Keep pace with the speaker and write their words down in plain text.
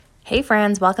Hey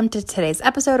friends, welcome to today's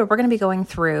episode where we're going to be going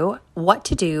through what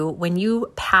to do when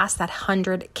you pass that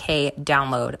 100K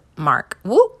download mark.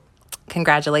 Woo!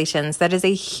 Congratulations. That is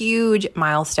a huge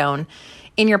milestone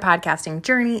in your podcasting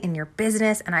journey, in your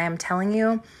business. And I am telling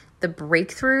you, the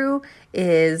breakthrough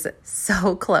is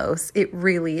so close. It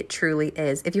really, truly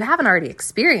is. If you haven't already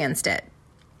experienced it,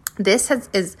 this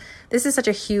is such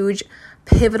a huge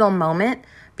pivotal moment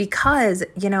because,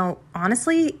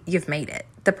 honestly, you've made it.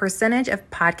 The percentage of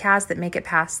podcasts that make it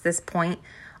past this point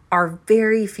are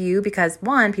very few because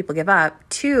one, people give up,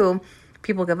 two,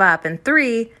 people give up, and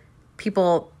three,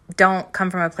 people don't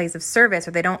come from a place of service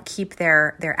or they don't keep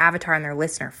their avatar and their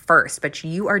listener first, but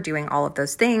you are doing all of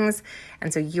those things.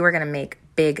 And so you are going to make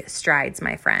big strides,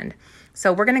 my friend.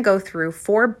 So we're going to go through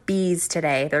 4 B's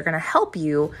today. They're going to help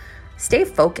you stay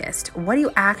focused. What do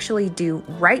you actually do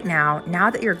right now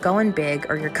that you're going big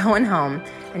or you're going home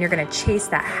and you're going to chase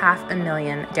that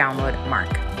 500,000 download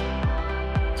mark?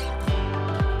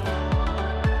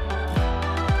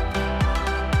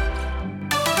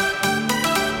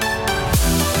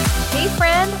 Hey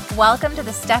friend, welcome to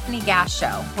the Stephanie Gass Show,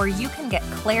 where you can get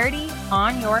clarity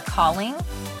on your calling,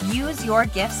 use your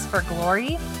gifts for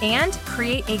glory, and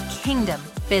create a kingdom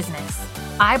business.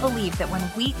 I believe that when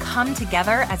we come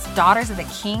together as daughters of the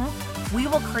King, we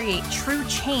will create true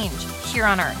change here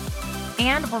on earth.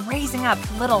 And we're raising up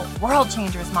little world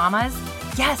changers, mamas.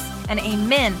 Yes, and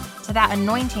amen to that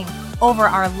anointing over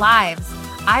our lives.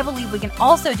 I believe we can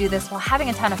also do this while having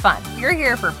a ton of fun. You're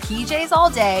here for PJs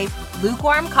all day,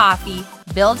 lukewarm coffee,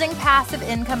 building passive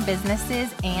income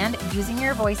businesses, and using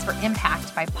your voice for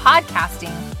impact by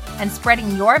podcasting and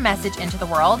spreading your message into the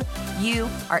world. You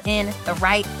are in the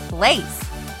right place.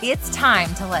 It's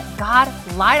time to let God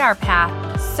light our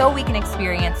path so we can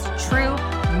experience true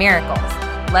miracles.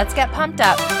 Let's get pumped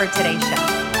up for today's show.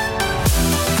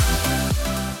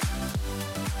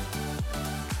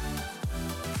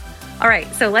 All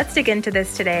right, so let's dig into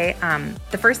this today.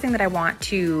 The first thing that I want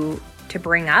to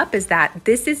bring up is that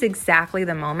this is exactly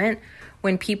the moment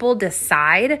when people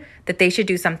decide that they should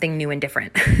do something new and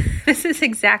different. This is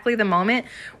exactly the moment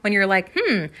when you're like,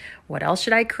 what else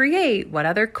should I create? What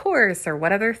other course or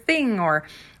what other thing? Or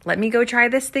let me go try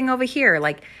this thing over here.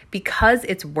 Like, because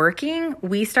it's working,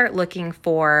 we start looking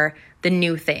for the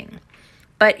new thing.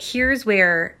 But here's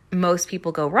where most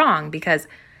people go wrong, because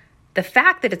the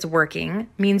fact that it's working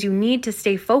means you need to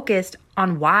stay focused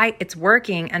on why it's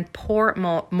working and pour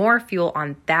more fuel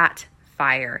on that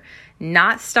fire.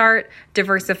 Not start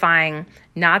diversifying,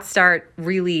 not start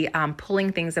really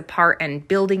pulling things apart and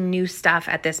building new stuff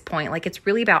at this point. Like, it's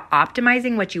really about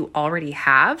optimizing what you already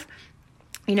have.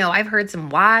 I've heard some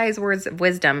wise words of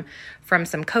wisdom from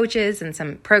some coaches and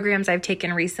some programs I've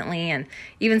taken recently, and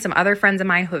even some other friends of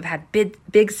mine who have had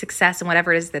big success in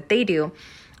whatever it is that they do.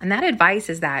 And that advice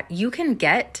is that you can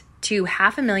get to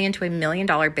 $500,000 to $1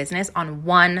 million business on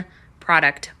one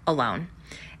product alone.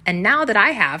 And now that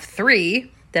I have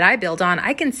 3 that I build on,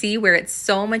 I can see where it's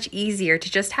so much easier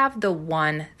to just have the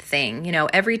one thing.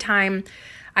 Every time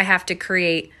I have to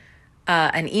create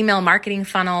an email marketing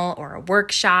funnel or a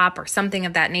workshop or something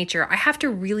of that nature, I have to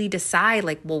really decide,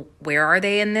 where are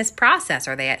they in this process?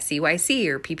 Are they at CYC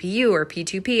or PPU or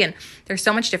P2P? And there's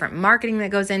so much different marketing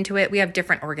that goes into it. We have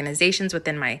different organizations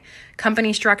within my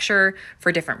company structure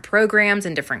for different programs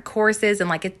and different courses.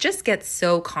 And it just gets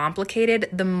so complicated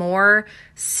the more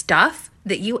stuff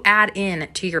that you add in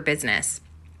to your business.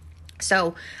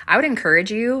 So I would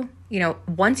encourage you,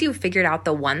 once you've figured out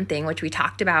the one thing, which we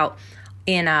talked about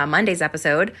in Monday's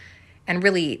episode, and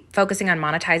really focusing on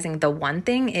monetizing the one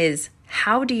thing, is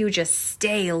how do you just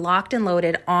stay locked and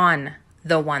loaded on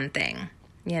the one thing,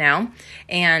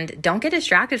 and don't get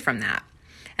distracted from that.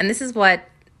 And this is what,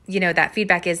 that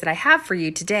feedback is that I have for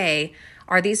you today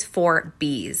are these 4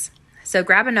 B's. So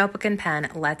grab a notebook and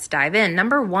pen. Let's dive in.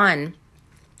 Number 1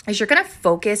 is you're going to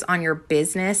focus on your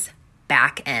business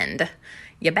back end.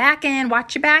 Your back end,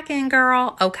 watch your back end,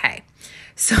 girl. Okay.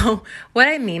 So what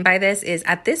I mean by this is,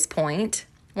 at this point,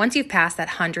 once you've passed that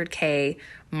 100K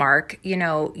mark, you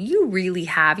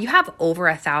have over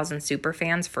 1,000 super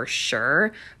fans for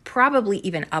sure, probably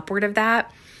even upward of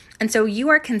that. And so you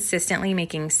are consistently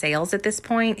making sales at this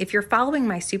point. If you're following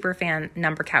my super fan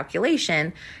number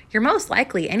calculation, you're most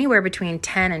likely anywhere between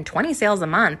 10 and 20 sales a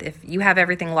month if you have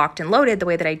everything locked and loaded the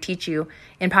way that I teach you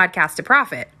in Podcast to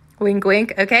Profit. Wink,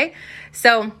 wink. Okay.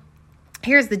 So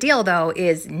here's the deal though,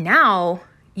 is now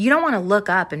you don't want to look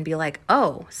up and be like,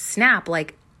 oh, snap,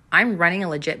 I'm running a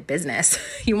legit business.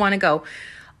 You want to go,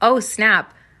 oh,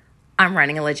 snap, I'm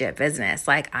running a legit business.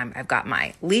 I've got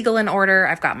my legal in order.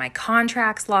 I've got my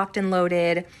contracts locked and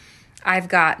loaded. I've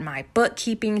got my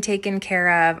bookkeeping taken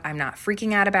care of. I'm not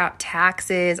freaking out about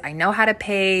taxes. I know how to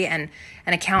pay and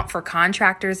account for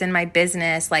contractors in my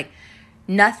business. Like,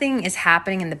 nothing is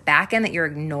happening in the back end that you're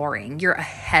ignoring. You're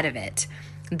ahead of it.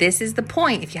 This is the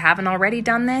point, if you haven't already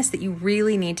done this, that you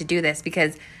really need to do this,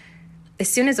 because as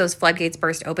soon as those floodgates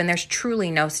burst open, there's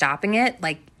truly no stopping it.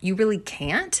 Like, you really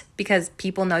can't, because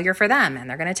people know you're for them and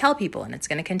they're going to tell people, and it's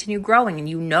going to continue growing, and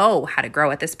you know how to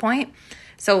grow at this point.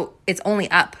 So it's only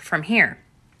up from here.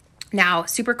 Now,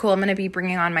 super cool. I'm going to be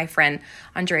bringing on my friend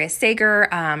Andrea Sager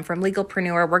from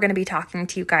Legalpreneur. We're going to be talking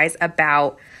to you guys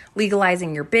about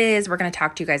legalizing your biz. We're going to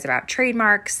talk to you guys about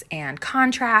trademarks and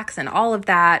contracts and all of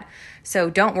that. So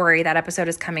don't worry, that episode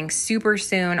is coming super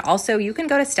soon. Also, you can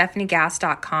go to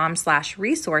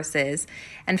stephaniegass.com/resources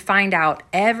and find out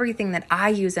everything that I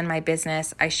use in my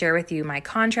business. I share with you my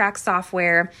contract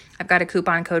software. I've got a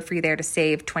coupon code for you there to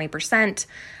save 20%.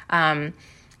 I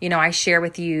share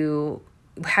with you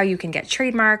how you can get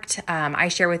trademarked. I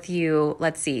share with you,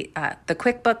 the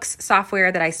QuickBooks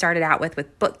software that I started out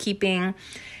with bookkeeping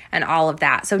and all of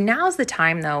that. So now's the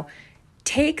time though,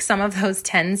 take some of those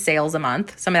 10 sales a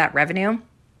month, some of that revenue,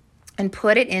 and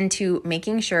put it into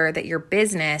making sure that your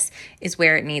business is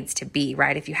where it needs to be,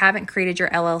 right? If you haven't created your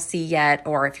LLC yet,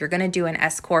 or if you're going to do an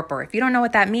S Corp, or if you don't know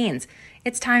what that means,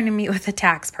 it's time to meet with a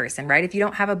tax person, right? If you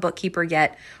don't have a bookkeeper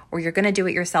yet, or you're going to do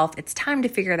it yourself, it's time to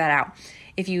figure that out.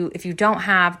 If you don't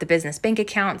have the business bank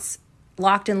accounts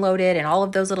locked and loaded and all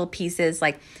of those little pieces,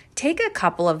 like, take a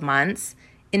couple of months,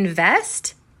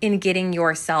 invest in getting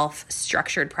yourself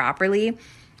structured properly,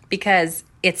 because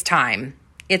it's time.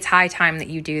 It's high time that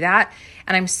you do that.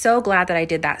 And I'm so glad that I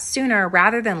did that sooner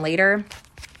rather than later,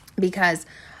 because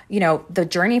the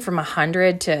journey from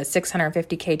 100 to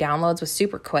 650K downloads was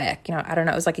super quick. I don't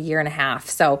know, it was like a year and a half.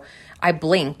 So I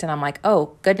blinked and I'm like,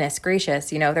 oh, goodness gracious,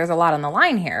 there's a lot on the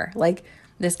line here. Like,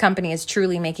 this company is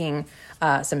truly making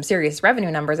some serious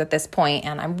revenue numbers at this point.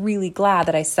 And I'm really glad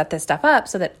that I set this stuff up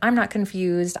so that I'm not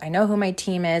confused. I know who my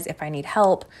team is if I need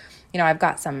help. I've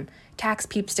got some tax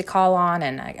peeps to call on,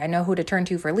 and I know who to turn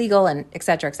to for legal, and et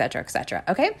cetera, et cetera, et cetera.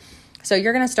 Okay. So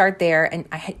you're going to start there. And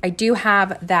I do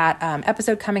have that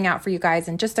episode coming out for you guys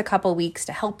in just a couple weeks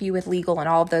to help you with legal and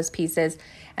all of those pieces.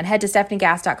 And head to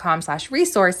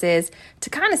stephaniegass.com/resources to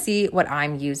kind of see what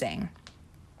I'm using.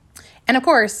 And of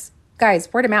course,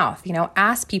 guys, word of mouth,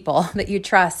 ask people that you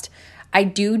trust. I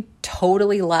do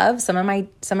totally love some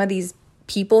of these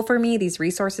people for me, these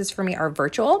resources for me are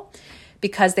virtual,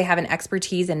 because they have an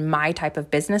expertise in my type of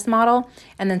business model.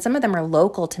 And then some of them are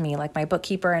local to me, like my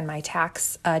bookkeeper and my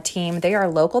tax team. They are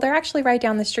local. They're actually right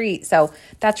down the street. So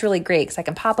that's really great, because I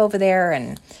can pop over there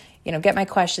and, get my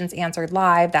questions answered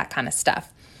live, that kind of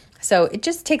stuff. So it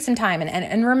just takes some time.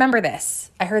 And remember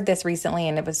this, I heard this recently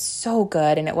and it was so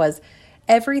good. And it was,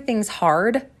 everything's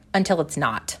hard until it's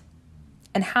not.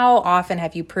 And how often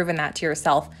have you proven that to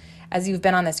yourself as you've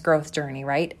been on this growth journey,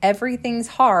 right? Everything's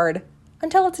hard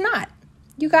until it's not.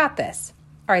 You got this.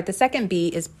 All right, the second B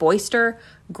is boister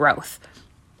growth.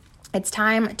 It's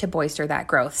time to boister that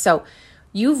growth. So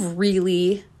you've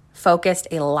really focused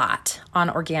a lot on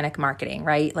organic marketing,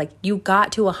 right? Like, you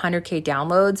got to 100K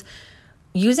downloads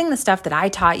using the stuff that I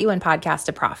taught you in Podcast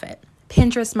to Profit.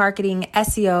 Pinterest marketing,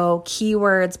 SEO,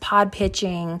 keywords, pod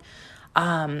pitching,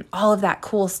 all of that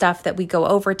cool stuff that we go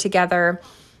over together,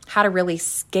 how to really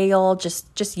scale,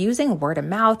 just using word of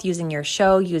mouth, using your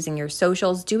show, using your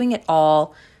socials, doing it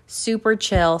all super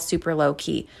chill, super low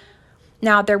key.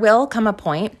 Now, there will come a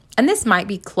point, and this might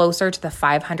be closer to the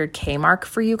 500K mark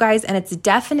for you guys, and it's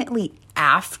definitely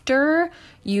after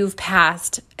you've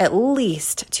passed at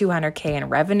least 200K in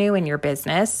revenue in your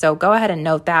business. So go ahead and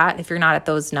note that if you're not at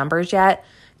those numbers yet,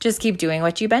 just keep doing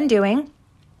what you've been doing.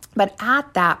 But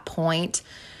at that point,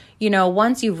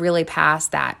 once you've really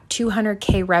passed that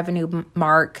 200K revenue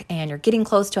mark and you're getting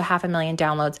close to 500,000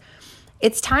 downloads,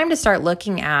 it's time to start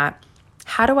looking at,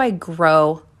 how do I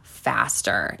grow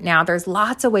faster? Now, there's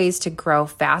lots of ways to grow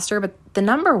faster, but the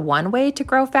number one way to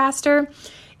grow faster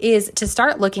is to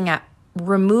start looking at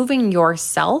removing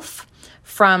yourself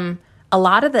from a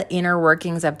lot of the inner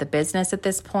workings of the business at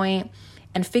this point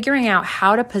and figuring out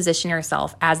how to position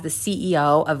yourself as the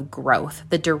CEO of growth,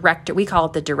 the director. We call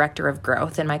it the director of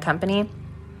growth in my company,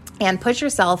 and put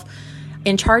yourself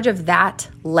in charge of that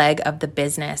leg of the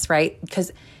business, right?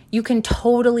 Because you can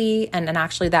totally, and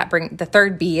actually the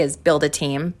third B is build a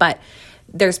team, but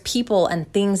there's people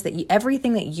and things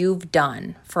everything that you've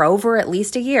done for over at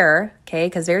least a year, okay?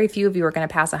 Because very few of you are going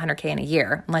to pass 100K in a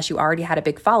year unless you already had a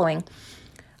big following.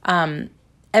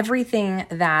 Everything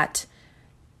that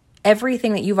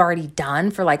everything that you've already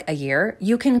done for like a year,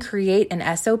 you can create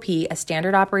an SOP, a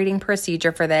standard operating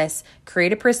procedure for this,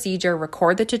 create a procedure,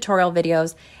 record the tutorial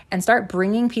videos, and start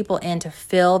bringing people in to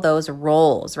fill those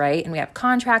roles, right? And we have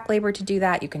contract labor to do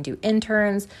that. You can do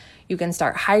interns. You can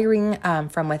start hiring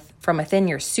from within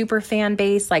your super fan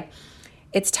base. Like,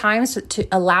 it's time to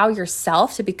allow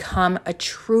yourself to become a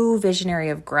true visionary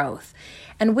of growth.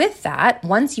 And with that,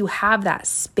 once you have that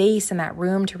space and that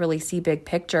room to really see big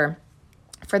picture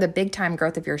for the big time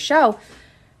growth of your show,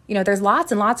 there's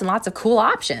lots and lots and lots of cool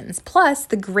options. Plus,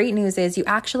 the great news is you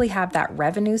actually have that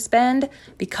revenue spend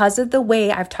because of the way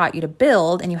I've taught you to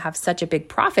build, and you have such a big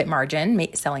profit margin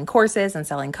selling courses and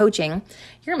selling coaching.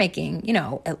 You're making,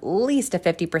 at least a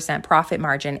 50% profit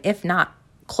margin, if not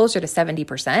closer to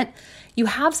 70%. You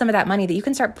have some of that money that you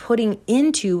can start putting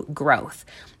into growth.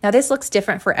 Now, this looks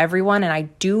different for everyone, and I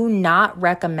do not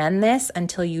recommend this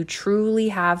until you truly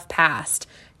have passed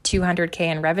 200K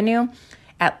in revenue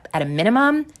at a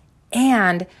minimum,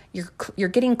 and you're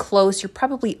getting close. You're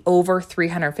probably over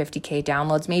 350K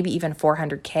downloads, maybe even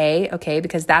 400K, okay?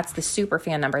 Because that's the super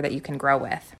fan number that you can grow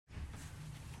with.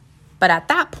 But at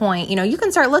that point, you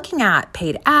can start looking at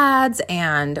paid ads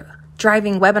and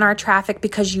driving webinar traffic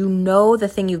because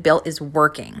the thing you've built is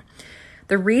working.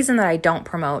 The reason that I don't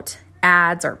promote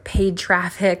ads or paid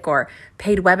traffic or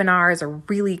paid webinars or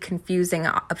really confusing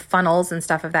funnels and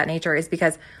stuff of that nature is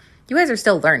because you guys are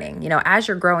still learning. As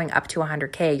you're growing up to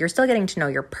 100K, you're still getting to know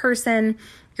your person.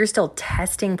 You're still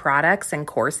testing products and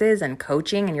courses and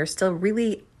coaching, and you're still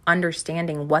really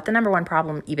understanding what the number one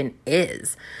problem even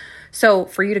is. So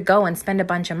for you to go and spend a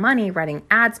bunch of money writing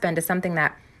ad spend is something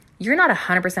that you're not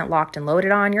 100% locked and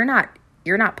loaded on. You're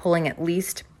not pulling at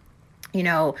least,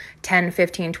 10,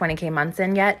 15, 20K months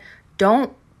in yet.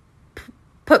 Don't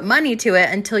put money to it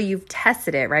until you've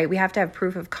tested it, right? We have to have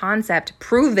proof of concept,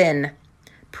 proven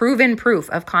proof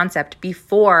of concept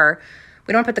before.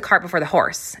 We don't put the cart before the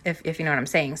horse, if you know what I'm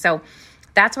saying. So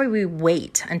that's why we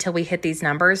wait until we hit these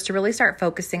numbers to really start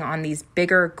focusing on these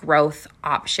bigger growth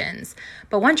options.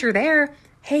 But once you're there,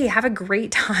 hey, have a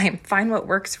great time. Find what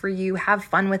works for you. Have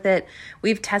fun with it.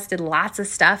 We've tested lots of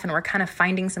stuff, and we're kind of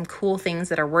finding some cool things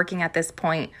that are working at this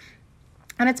point.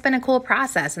 And it's been a cool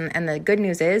process. And the good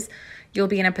news is you'll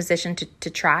be in a position to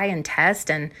try and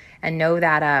test and know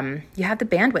that you have the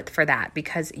bandwidth for that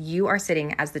because you are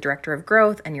sitting as the director of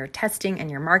growth and you're testing and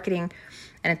you're marketing.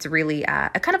 And it's really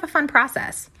a kind of a fun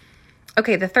process.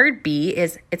 Okay, the third B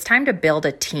is it's time to build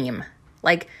a team.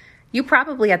 Like, you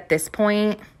probably at this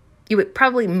point,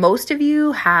 most of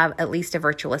you have at least a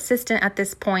virtual assistant at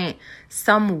this point.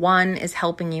 Someone is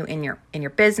helping you in your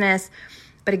business.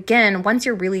 But again, once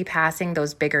you're really passing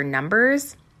those bigger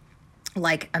numbers,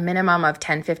 like a minimum of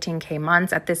 10, 15K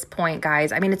months at this point,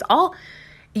 guys, I mean, it's all,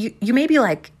 you may be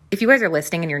like, if you guys are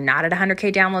listening and you're not at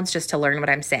 100K downloads just to learn what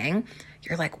I'm saying,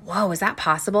 you're like, whoa, is that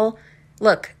possible?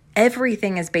 Look,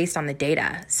 everything is based on the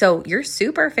data. So your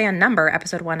super fan number,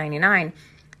 episode 199,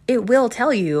 it will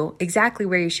tell you exactly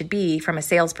where you should be from a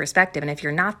sales perspective. And if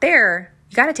you're not there,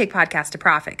 you got to take Podcast to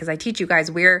Profit because I teach you guys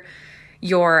where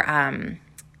your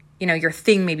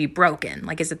thing may be broken.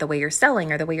 Like, is it the way you're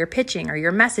selling or the way you're pitching or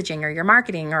your messaging or your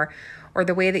marketing or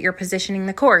the way that you're positioning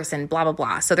the course and blah, blah,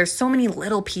 blah. So there's so many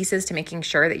little pieces to making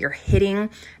sure that you're hitting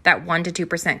that 1% to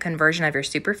 2% conversion of your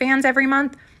super fans every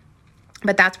month.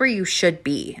 But that's where you should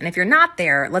be. And if you're not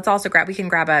there, we can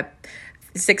grab a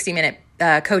 60-minute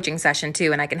coaching session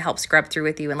too, and I can help scrub through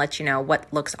with you and let you know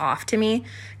what looks off to me.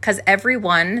 Because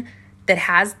everyone that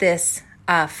has this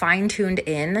fine-tuned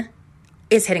in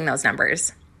is hitting those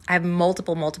numbers. I have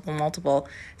multiple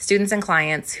students and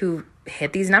clients who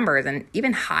hit these numbers and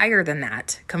even higher than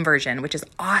that conversion, which is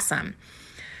awesome.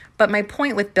 But my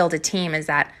point with build a team is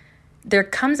that there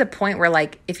comes a point where,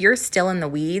 like, if you're still in the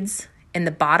weeds, in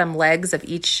the bottom legs of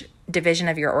each division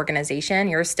of your organization,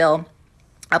 you're still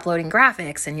uploading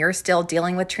graphics and you're still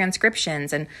dealing with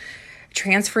transcriptions and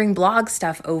transferring blog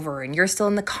stuff over, and you're still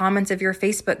in the comments of your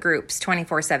Facebook groups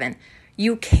 24/7.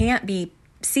 You can't be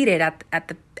seated at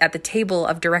the table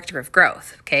of director of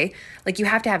growth, okay? Like, you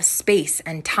have to have space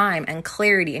and time and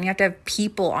clarity, and you have to have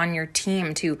people on your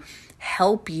team to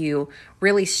help you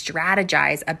really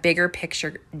strategize a bigger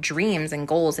picture dreams and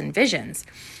goals and visions.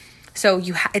 So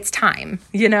it's time,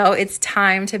 it's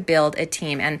time to build a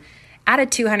team. And at a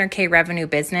 200K revenue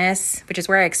business, which is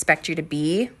where I expect you to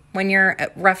be when you're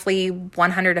at roughly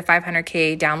 100 to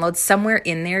 500K downloads, somewhere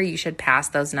in there, you should pass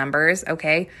those numbers,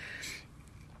 okay?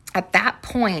 At that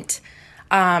point,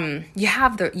 you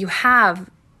have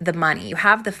the money, you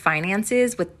have the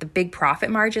finances with the big profit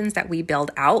margins that we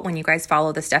build out when you guys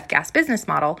follow the Steph Gas business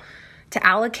model to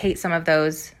allocate some of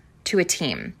those to a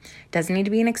team. Doesn't need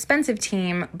to be an expensive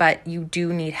team, but you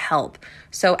do need help.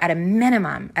 So at a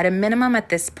minimum at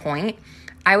this point,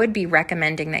 I would be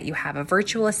recommending that you have a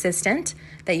virtual assistant,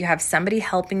 that you have somebody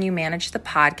helping you manage the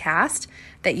podcast,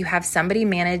 that you have somebody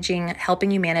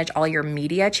helping you manage all your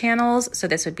media channels. So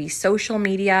this would be social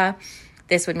media.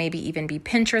 This would maybe even be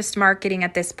Pinterest marketing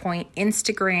at this point,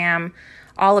 Instagram,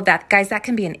 all of that. Guys, that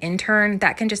can be an intern.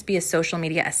 That can just be a social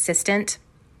media assistant.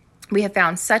 We have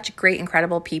found such great,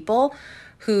 incredible people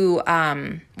who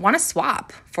want to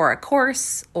swap for a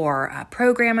course or a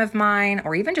program of mine,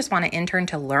 or even just want to intern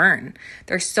to learn.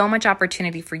 There's so much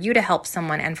opportunity for you to help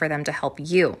someone and for them to help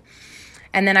you.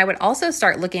 And then I would also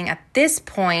start looking at this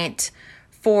point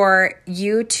for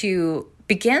you to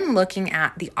begin looking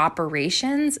at the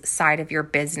operations side of your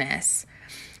business.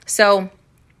 So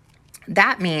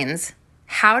that means,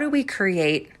 how do we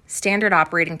create standard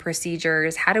operating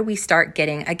procedures? How do we start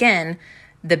getting, again,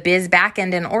 the biz back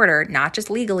end in order, not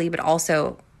just legally, but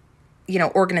also,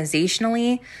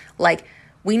 organizationally? Like,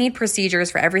 we need procedures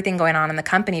for everything going on in the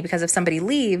company, because if somebody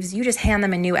leaves, you just hand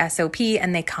them a new SOP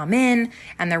and they come in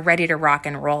and they're ready to rock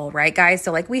and roll, right, guys?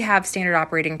 So we have standard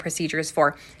operating procedures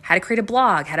for how to create a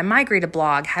blog, how to migrate a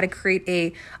blog, how to create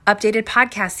a updated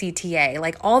podcast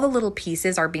CTA. All the little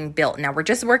pieces are being built. Now, we're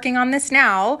just working on this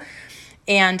now.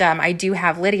 And I do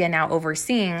have Lydia now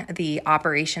overseeing the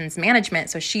operations management.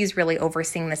 So she's really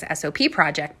overseeing this SOP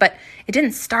project, but it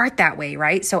didn't start that way,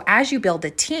 right? So as you build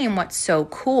a team, what's so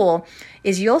cool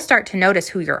is you'll start to notice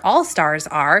who your all-stars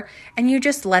are, and you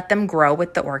just let them grow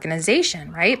with the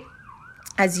organization, right?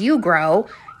 As you grow,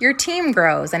 your team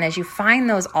grows. And as you find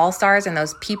those all-stars and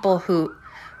those people who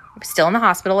still in the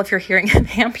hospital, if you're hearing an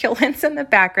ambulance in the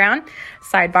background,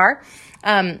 sidebar,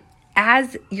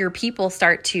 as your people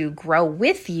start to grow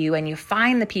with you and you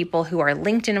find the people who are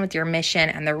linked in with your mission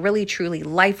and they're really truly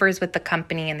lifers with the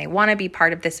company and they want to be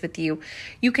part of this with you,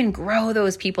 you can grow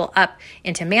those people up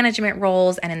into management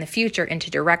roles and in the future into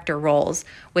director roles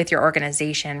with your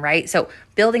organization, right? So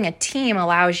building a team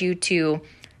allows you to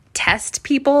test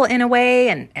people in a way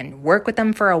and work with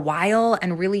them for a while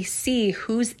and really see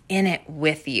who's in it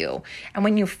with you. And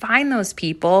when you find those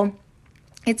people,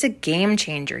 it's a game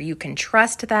changer. You can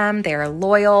trust them. They are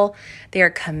loyal. They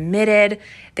are committed.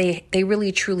 They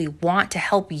really truly want to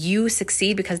help you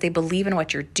succeed because they believe in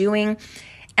what you're doing.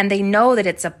 And they know that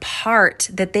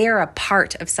they are a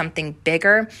part of something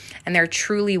bigger and they're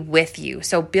truly with you.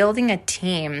 So building a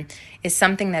team is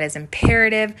something that is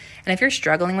imperative. And if you're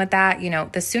struggling with that,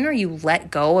 the sooner you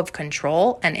let go of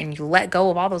control and you let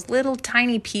go of all those little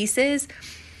tiny pieces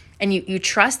and you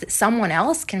trust that someone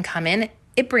else can come in,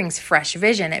 it brings fresh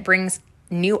vision. It brings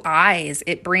new eyes.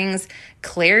 It brings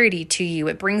clarity to you.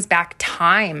 It brings back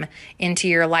time into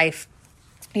your life.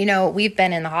 We've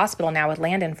been in the hospital now with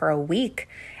Landon for a week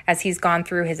as he's gone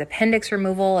through his appendix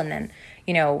removal and then,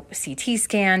 CT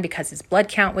scan because his blood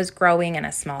count was growing and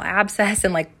a small abscess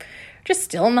and just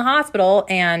still in the hospital.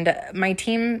 And my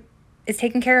team is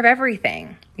taking care of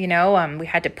everything. We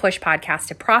had to push Podcast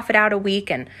to Profit out a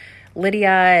week, and Lydia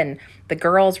and the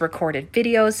girls recorded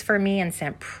videos for me and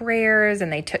sent prayers,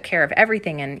 and they took care of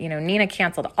everything. And, Nina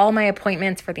canceled all my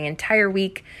appointments for the entire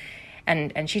week,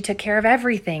 and she took care of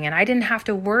everything. And I didn't have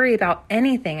to worry about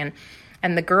anything.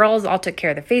 And the girls all took care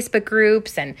of the Facebook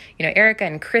groups, and, Erica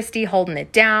and Christy holding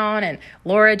it down, and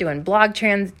Laura doing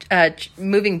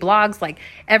moving blogs.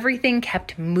 Everything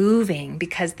kept moving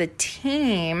because the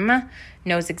team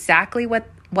knows exactly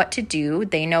what to do.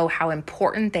 They know how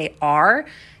important they are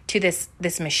to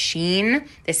this machine,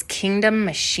 this kingdom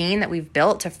machine that we've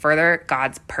built to further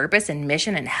God's purpose and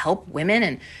mission and help women.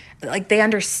 And they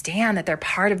understand that they're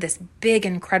part of this big,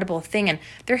 incredible thing, and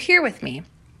they're here with me.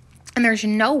 And there's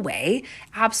no way,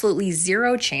 absolutely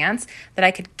zero chance, that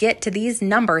I could get to these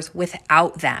numbers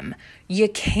without them. You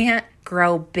can't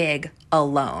grow big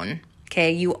alone,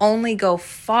 okay? You only go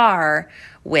far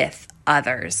with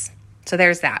others. So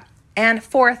there's that. And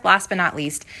fourth, last but not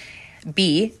least,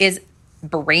 B is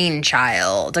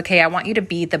brainchild. Okay, I want you to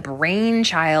be the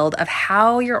brainchild of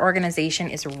how your organization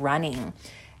is running.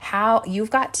 How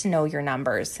you've got to know your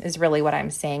numbers is really what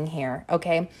I'm saying here.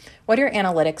 Okay, what do your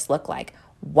analytics look like?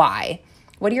 Why?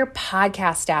 What do your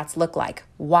podcast stats look like?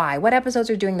 Why? What episodes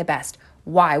are doing the best?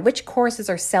 Why? Which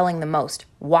courses are selling the most?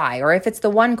 Why? Or if it's the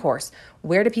one course,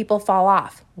 where do people fall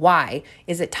off? Why?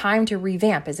 Is it time to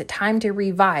revamp? Is it time to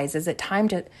revise? Is it time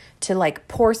to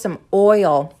pour some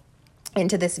oil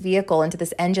into this vehicle, into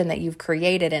this engine that you've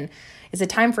created? And is it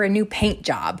time for a new paint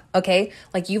job? Okay.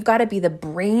 You've got to be the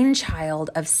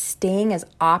brainchild of staying as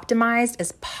optimized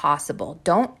as possible.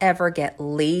 Don't ever get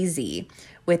lazy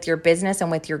with your business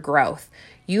and with your growth.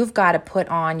 You've got to put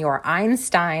on your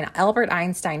Albert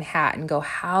Einstein hat and go,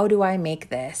 how do I make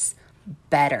this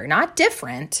better? Not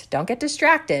different. Don't get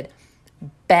distracted.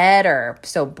 Better.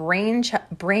 So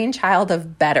brainchild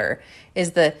of better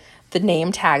is the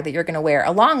name tag that you're going to wear,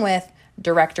 along with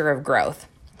director of growth.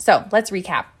 So let's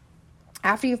recap.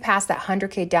 After you've passed that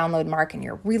 100K download mark and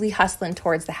you're really hustling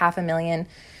towards the 500,000,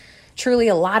 truly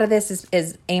a lot of this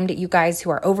is aimed at you guys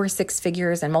who are over 6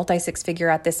 figures and multi-6 figure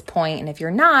at this point. And if you're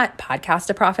not,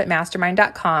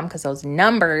 podcasttoprofitmastermind.com, because those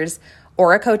numbers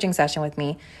or a coaching session with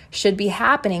me should be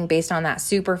happening based on that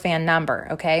super fan number,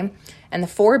 okay? And the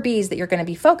 4 B's that you're going to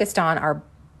be focused on are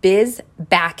biz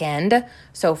backend.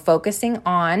 So focusing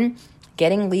on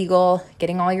getting legal,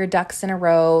 getting all your ducks in a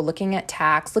row, looking at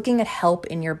tax, looking at help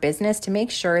in your business to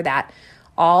make sure that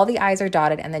all the I's are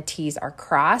dotted and the T's are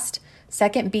crossed.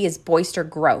 Second B is boister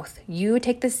growth. You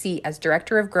take the C as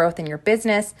director of growth in your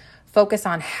business. Focus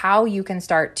on how you can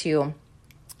start to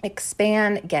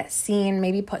expand, get seen,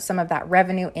 maybe put some of that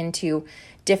revenue into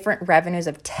different revenues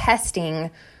of testing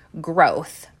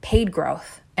growth, paid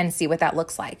growth, and see what that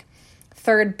looks like.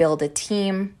 Third, build a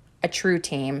team, a true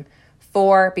team.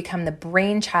 4, become the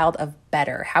brainchild of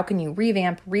better. How can you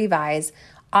revamp, revise,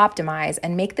 optimize,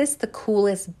 and make this the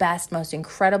coolest, best, most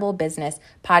incredible business,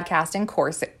 podcast, and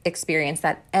course experience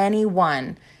that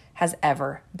anyone has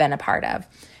ever been a part of?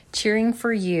 Cheering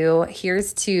for you.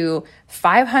 Here's to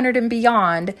 500 and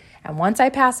beyond. And once I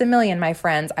pass 1 million, my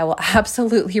friends, I will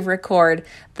absolutely record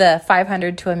the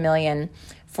 500 to 1 million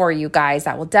for you guys.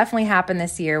 That will definitely happen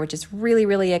this year, which is really,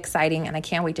 really exciting. And I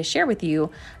can't wait to share with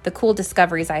you the cool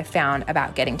discoveries I found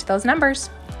about getting to those numbers.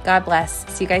 God bless.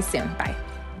 See you guys soon. Bye.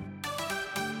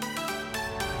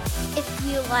 If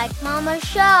you like Mama's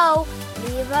show,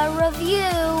 leave a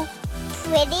review.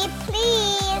 Pretty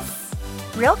please.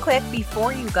 Real quick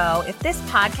before you go, if this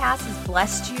podcast has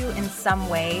blessed you in some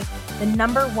way, the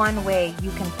number one way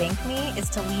you can thank me is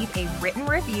to leave a written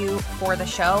review for the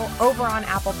show over on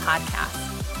Apple Podcasts.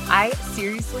 I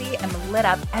seriously am lit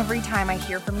up every time I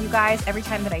hear from you guys, every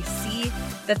time that I see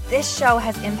that this show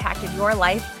has impacted your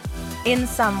life in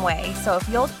some way. So if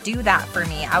you'll do that for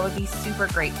me, I would be super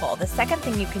grateful. The second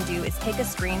thing you can do is take a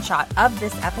screenshot of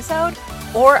this episode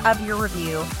or of your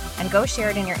review and go share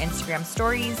it in your Instagram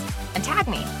stories and tag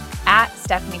me at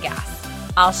Stephanie Gass.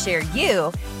 I'll share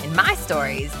you in my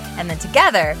stories, and then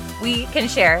together we can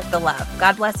share the love.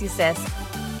 God bless you, sis.